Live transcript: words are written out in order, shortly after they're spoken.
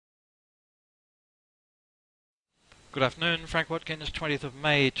Good afternoon, Frank Watkins, 20th of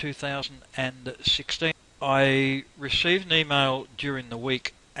May 2016. I received an email during the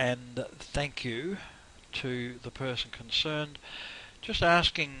week and thank you to the person concerned, just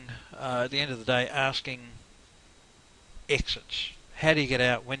asking, at the end of the day, asking exits. How do you get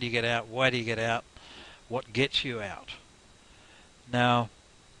out? When do you get out? Why do you get out? What gets you out? Now,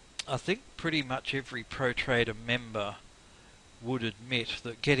 I think pretty much every Pro Trader member would admit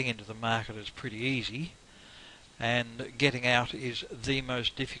that getting into the market is pretty easy, and getting out is the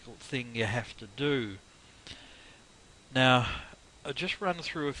most difficult thing you have to do. Now, I'll just run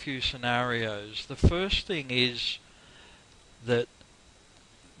through a few scenarios. The first thing is that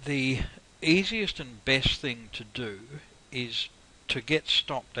the easiest and best thing to do is to get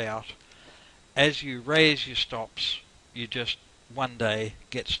stopped out. As you raise your stops, you just one day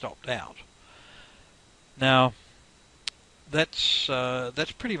get stopped out. Now, that's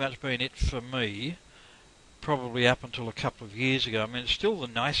pretty much been it for me, probably up until a couple of years ago. I mean, it's still the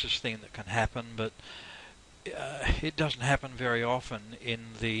nicest thing that can happen, but it doesn't happen very often in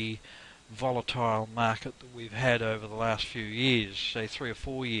the volatile market that we've had over the last few years, say 3 or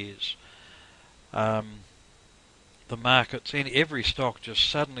 4 years. The markets in every stock just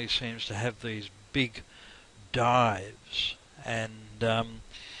suddenly seems to have these big dives, and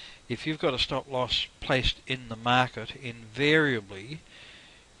if you've got a stop loss placed in the market, invariably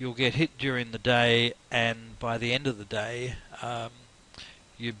you'll get hit during the day, and by the end of the day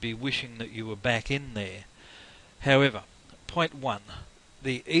you'd be wishing that you were back in there. However, point one,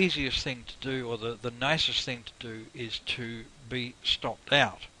 the easiest thing to do, or the nicest thing to do, is to be stopped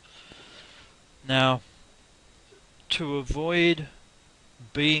out. Now, to avoid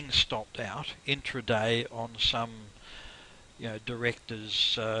being stopped out intraday on some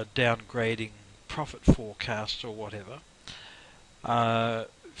directors downgrading profit forecasts or whatever, a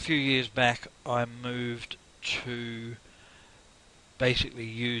few years back I moved to basically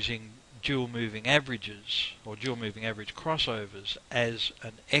using dual moving averages or dual moving average crossovers as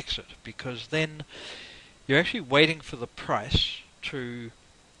an exit, because then you're actually waiting for the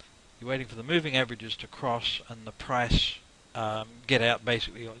moving averages to cross and the price get out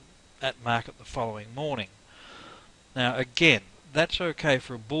basically at market the following morning. Now again, that's okay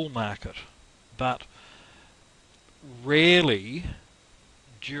for a bull market, but rarely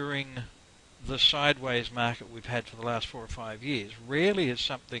during the sideways market we've had for the last 4 or 5 years, rarely has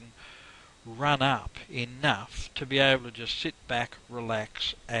something run up enough to be able to just sit back,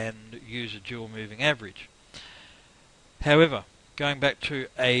 relax, and use a dual moving average. However, going back to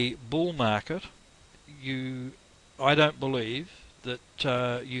a bull market, I don't believe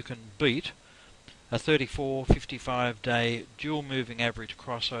that you can beat a 34, 55 day dual moving average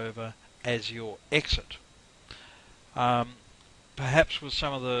crossover as your exit. Perhaps with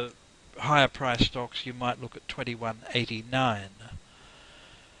some of the higher price stocks you might look at 21.89.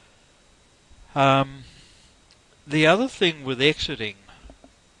 The other thing with exiting,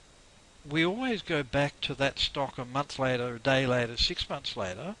 we always go back to that stock a month later, a day later, 6 months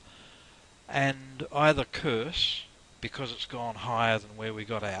later, and either curse because it's gone higher than where we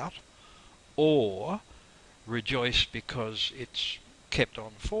got out, or rejoice because it's kept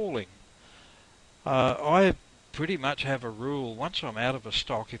on falling. I pretty much have a rule: once I'm out of a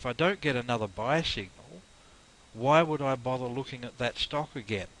stock, if I don't get another buy signal, why would I bother looking at that stock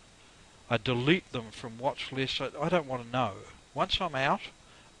again? I delete them from watch lists. I don't want to know. Once I'm out,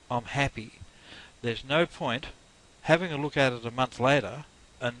 I'm happy. There's no point having a look at it a month later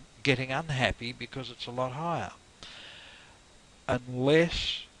and getting unhappy because it's a lot higher,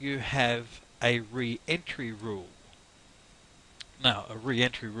 unless you have a re-entry rule. Now, a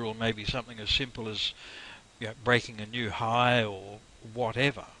re-entry rule may be something as simple as breaking a new high or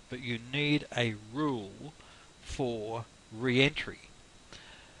whatever, but you need a rule for re-entry.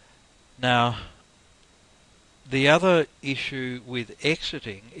 Now, the other issue with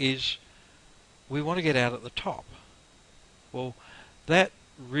exiting is we want to get out at the top. Well, that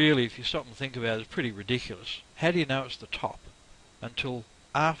really, if you stop and think about it, is pretty ridiculous. How do you know it's the top until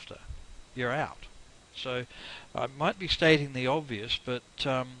after you're out? So I might be stating the obvious, but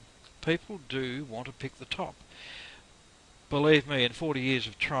people do want to pick the top. Believe me, in 40 years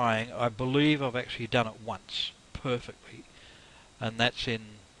of trying, I believe I've actually done it once perfectly, and that's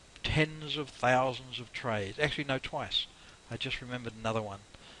in tens of thousands of trades. Actually, no, twice. I just remembered another one.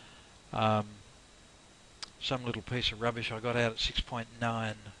 Some little piece of rubbish I got out at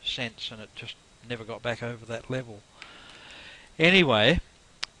 6.9 cents, and it just never got back over that level. Anyway,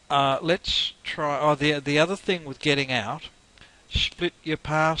 let's try. The other thing with getting out, split your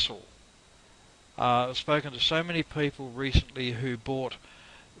parcel. I've spoken to so many people recently who bought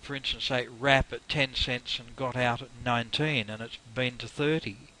for instance, say wrap at 10 cents and got out at 19 and it's been to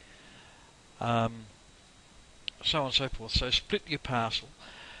 30. So on and so forth. So split your parcel.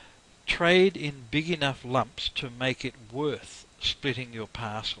 Trade in big enough lumps to make it worth splitting your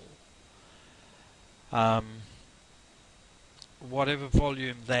parcel. Whatever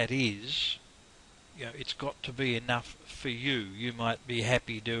volume that is, it's got to be enough for you. You might be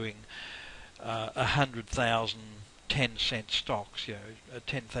happy doing 100,000 10-cent stocks, a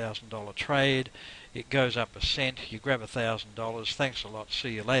 $10,000 trade. It goes up a cent. You grab $1,000. Thanks a lot.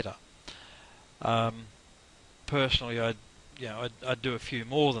 See you later. Personally, I'd do a few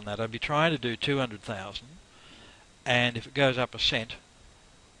more than that. I'd be trying to do 200,000, and if it goes up a cent,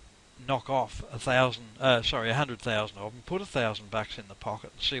 knock off 100,000 of them, put $1,000 in the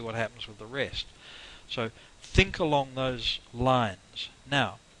pocket, and see what happens with the rest. So think along those lines.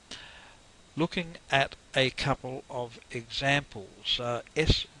 Now, looking at a couple of examples,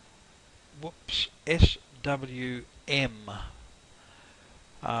 SWM.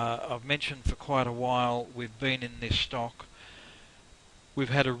 I've mentioned for quite a while we've been in this stock. We've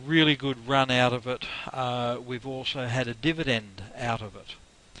had a really good run out of it. We've also had a dividend out of it.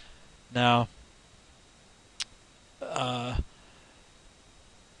 Now,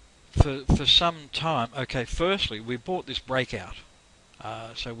 for some time, okay, firstly, we bought this breakout.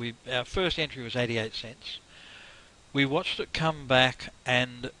 So our first entry was 88 cents. We watched it come back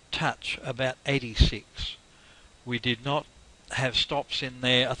and touch about 86. We did not have stops in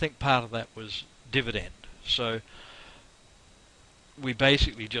there. I think part of that was dividend. So we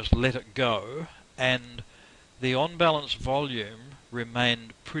basically just let it go, and the on-balance volume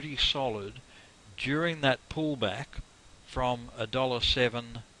remained pretty solid during that pullback from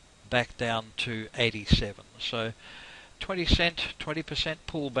 $1.07 back down to 87. So 20%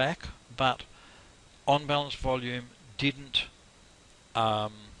 pullback, but on-balance volume didn't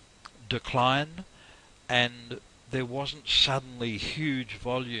decline, and there wasn't suddenly huge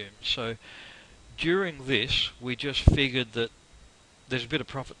volume. So during this, we just figured that there's a bit of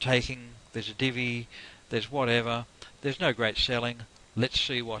profit taking, there's a divvy, there's whatever, there's no great selling, let's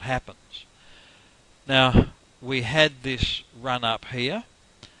see what happens. Now, we had this run up here,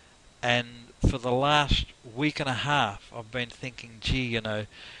 and for the last week and a half I've been thinking, gee,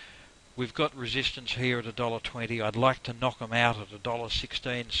 we've got resistance here at $1.20, I'd like to knock them out at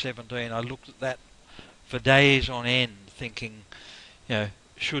 $1.16, $1.17. I looked at that for days on end thinking,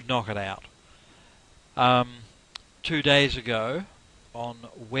 should knock it out. 2 days ago, on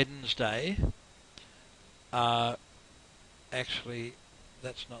Wednesday, actually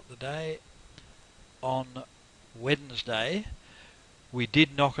that's not the day, on Wednesday we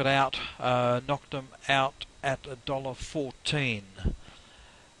did knock it out, knocked them out at $1.14,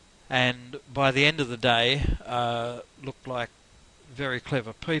 and by the end of the day looked like very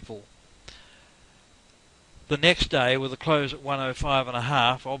clever people. The next day, with a close at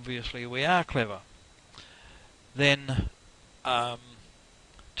 105.5, obviously we are clever. Then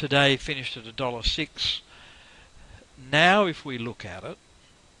today finished at $1.06. Now if we look at it,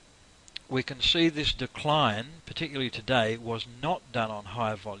 we can see this decline, particularly today, was not done on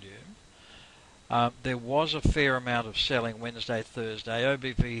high volume. There was a fair amount of selling Wednesday, Thursday.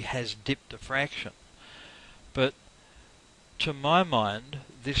 OBV has dipped a fraction. But to my mind,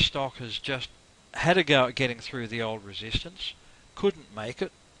 this stock has just had a go at getting through the old resistance, couldn't make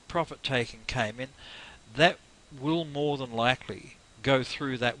it, profit taking came in. That will more than likely go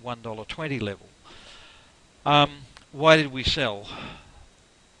through that $1.20 level. Why did we sell?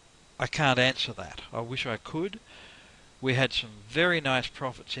 I can't answer that. I wish I could. We had some very nice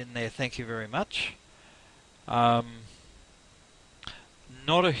profits in there, thank you very much. Not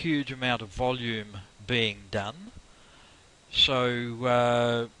a huge amount of volume being done,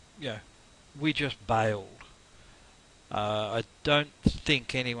 so we just bailed. I don't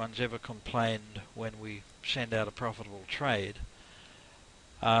think anyone's ever complained when we send out a profitable trade.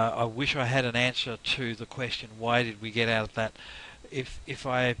 I wish I had an answer to the question, why did we get out of that? If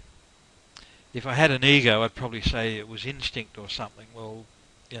I had an ego, I'd probably say it was instinct or something. Well,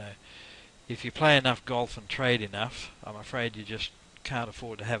 if you play enough golf and trade enough, I'm afraid you just can't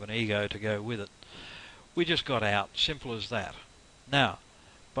afford to have an ego to go with it. We just got out, simple as that. Now,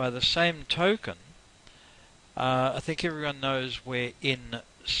 by the same token, I think everyone knows we're in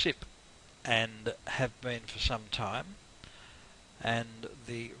SIP and have been for some time, and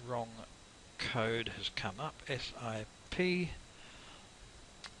the wrong code has come up, SIP,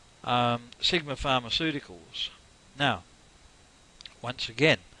 Sigma Pharmaceuticals. Now, once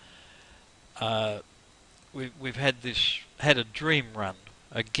again, we've had a dream run.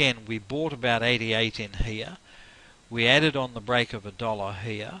 Again, we bought about 88 in here. We added on the break of $1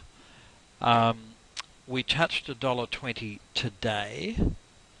 here. We touched $1.20 today,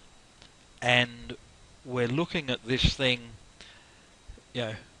 and we're looking at this thing.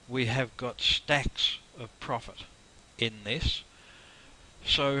 We have got stacks of profit in this.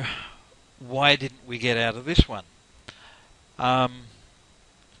 So why didn't we get out of this one? And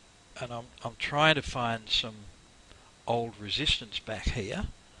I'm trying to find some old resistance back here.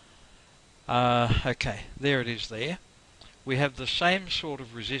 Okay, there it is there. We have the same sort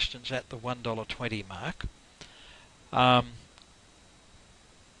of resistance at the $1.20 mark.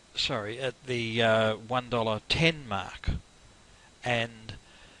 Sorry, at the $1.10 mark. And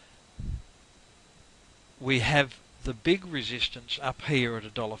we have the big resistance up here at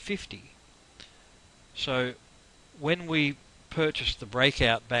 $1.50. So when we purchased the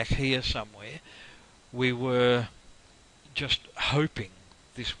breakout back here somewhere, we were just hoping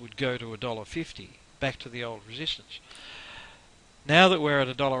this would go to $1.50, back to the old resistance. Now that we're at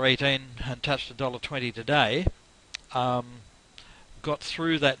 $1.18 and touched $1.20 today, got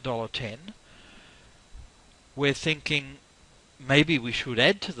through that $1.10, we're thinking maybe we should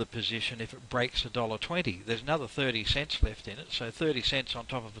add to the position if it breaks $1.20. There's another 30 cents left in it, so 30 cents on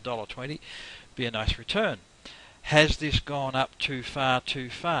top of $1.20 be a nice return. Has this gone up too far too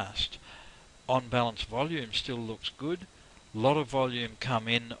fast? On balance, volume still looks good. A lot of volume come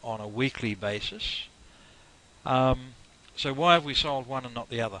in on a weekly basis. So why have we sold one and not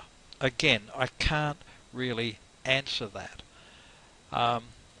the other? Again, I can't really answer that.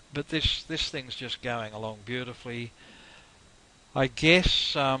 But this thing's just going along beautifully. I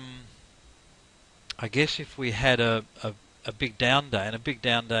guess if we had a big down day, and a big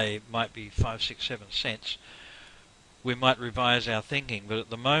down day might be 5, 6, 7 cents, we might revise our thinking. But at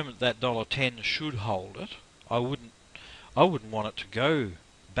the moment, that $1.10 should hold it. I wouldn't want it to go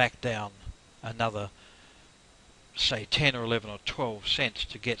back down another, say, 10 or 11 or 12 cents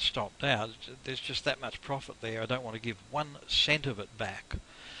to get stopped out. There's just that much profit there. I don't want to give 1 cent of it back.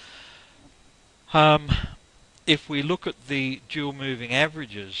 If we look at the dual moving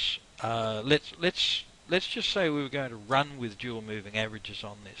averages, let's just say we were going to run with dual moving averages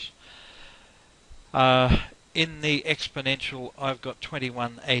on this. In the exponential, I've got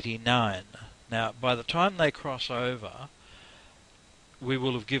 21.89. Now, by the time they cross over, we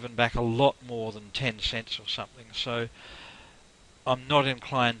will have given back a lot more than 10 cents or something. So I'm not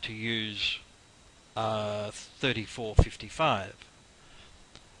inclined to use 34.55.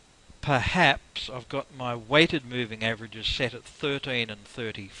 Perhaps I've got my weighted moving averages set at 13 and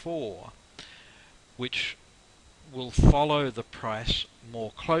 34, which will follow the price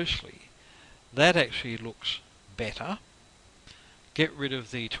more closely. That actually looks better. Get rid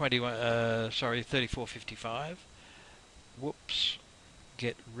of the 34.55. Whoops.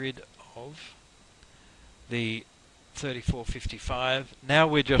 Get rid of the 34.55. Now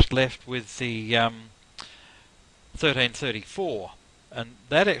we're just left with the 13.34, and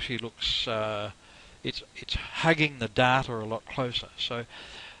that actually looks it's hugging the data a lot closer. So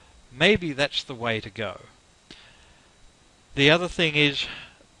maybe that's the way to go. The other thing is,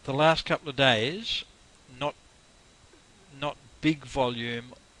 the last couple of days, not big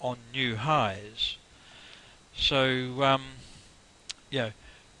volume on new highs. So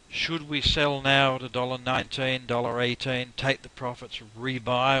should we sell now at $1.19, $1.18, take the profits,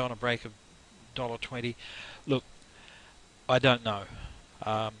 rebuy on a break of $1.20? Look, I don't know.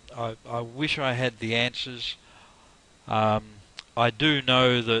 I wish I had the answers. I do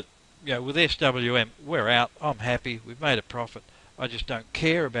know that with SWM, we're out. I'm happy. We've made a profit. I just don't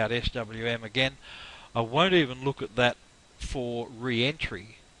care about SWM again. I won't even look at that for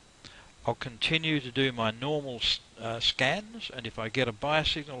re-entry. I'll continue to do my normal scans, and if I get a buy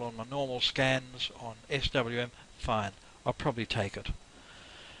signal on my normal scans on SWM, fine. I'll probably take it.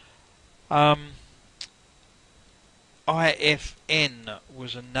 IFN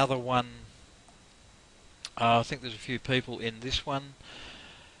was another one. I think there's a few people in this one.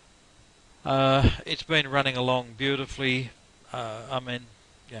 It's been running along beautifully. I mean,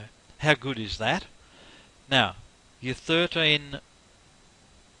 how good is that? Now, your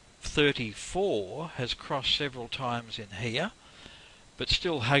 13.34 has crossed several times in here, but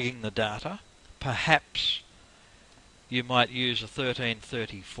still hugging the data. Perhaps you might use a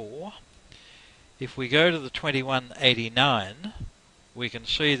 13.34. If we go to the 21.89, we can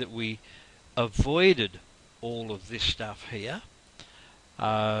see that we avoided all of this stuff here.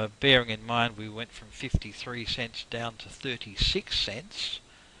 Bearing in mind we went from 53 cents down to 36 cents.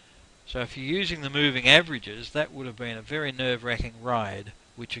 So if you're using the moving averages, that would have been a very nerve-wracking ride,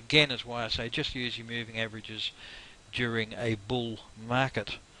 which again is why I say just use your moving averages during a bull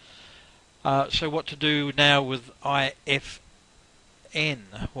market. So what to do now with IFN?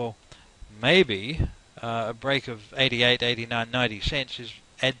 Well, maybe a break of 88, 89, 90 cents is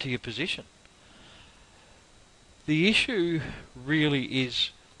add to your position. The issue really is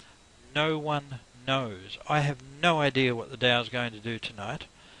no one knows. I have no idea what the Dow is going to do tonight,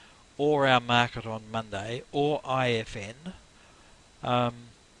 or our market on Monday, or IFN. I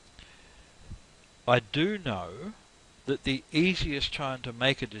do know that the easiest time to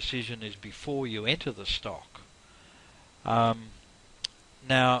make a decision is before you enter the stock.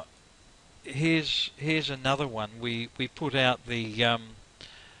 Now, here's another one. We put out the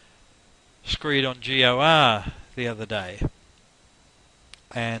screed on GOR the other day,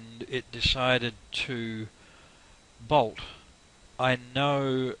 and it decided to bolt. I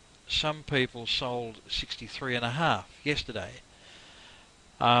know some people sold 63.5 yesterday.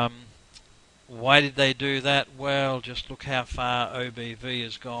 Why did they do that? Well, just look how far OBV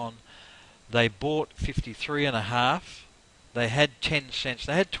has gone. They bought 53.5. They had 10 cents.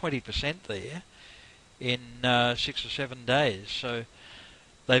 They had 20% there in 6 or 7 days. So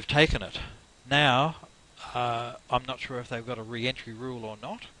they've taken it. Now, I'm not sure if they've got a re-entry rule or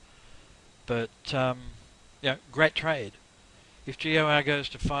not. But, great trade. If GOR goes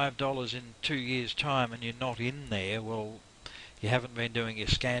to $5 in 2 years' time and you're not in there, well, you haven't been doing your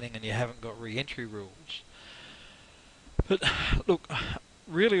scanning and you haven't got re-entry rules. But look,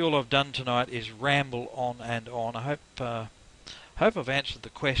 really all I've done tonight is ramble on and on. I hope I've answered the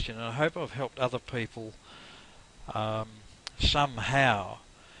question, and I hope I've helped other people somehow.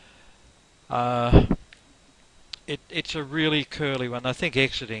 It's a really curly one. I think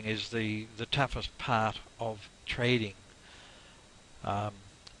exiting is the toughest part of trading.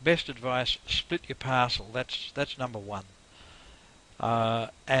 Best advice: split your parcel. That's number one.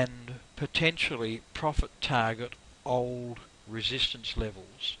 And potentially profit target old resistance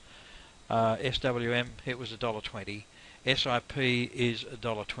levels. SWM, it was $1.20. SIP is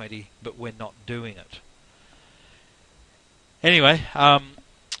 $1.20, but we're not doing it. Anyway,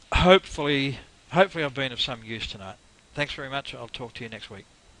 hopefully I've been of some use tonight. Thanks very much. I'll talk to you next week.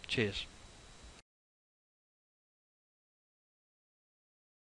 Cheers.